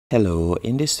Hello,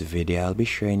 in this video I'll be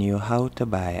showing you how to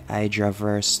buy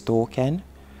hydraverse token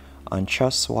on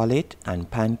Trust Wallet and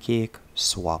Pancake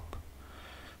Swap.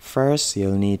 First,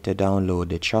 you'll need to download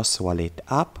the Trust Wallet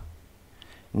app.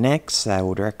 Next, I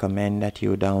would recommend that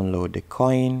you download the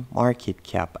Coin Market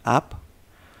Cap app.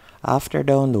 After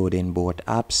downloading both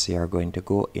apps, you're going to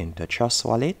go into Trust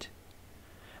Wallet,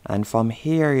 and from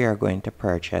here you're going to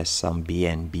purchase some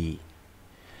BNB.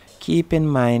 Keep in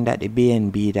mind that the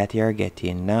BNB that you're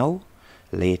getting now,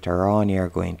 later on you're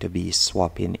going to be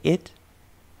swapping it.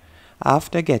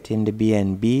 After getting the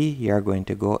BNB, you're going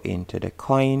to go into the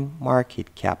Coin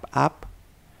Market Cap app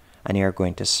and you're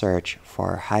going to search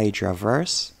for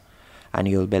hydraverse, and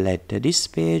you'll be led to this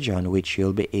page on which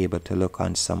you'll be able to look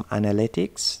on some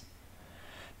analytics.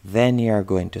 Then you're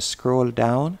going to scroll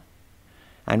down,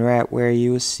 and right where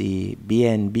you see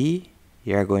BNB,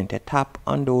 you're going to tap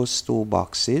on those two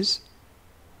boxes,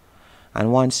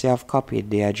 and once you have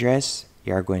copied the address,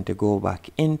 you're going to go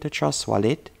back into Trust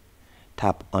Wallet,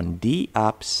 tap on the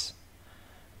apps,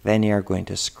 then you're going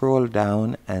to scroll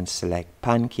down and select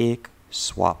Pancake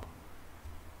Swap.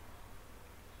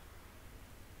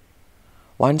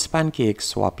 Once Pancake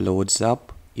Swap loads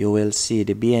up, you will see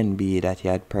the BNB that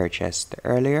you had purchased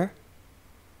earlier.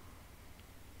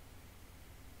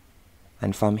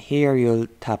 And from here you'll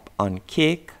tap on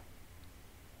Cake,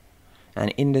 and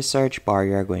in the search bar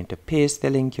you're going to paste the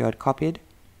link you had copied.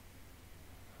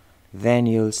 Then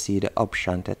you'll see the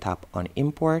option to tap on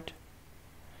Import,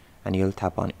 and you'll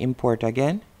tap on Import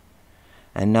again,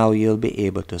 and now you'll be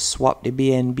able to swap the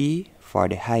BNB for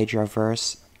the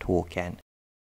hydraverse token.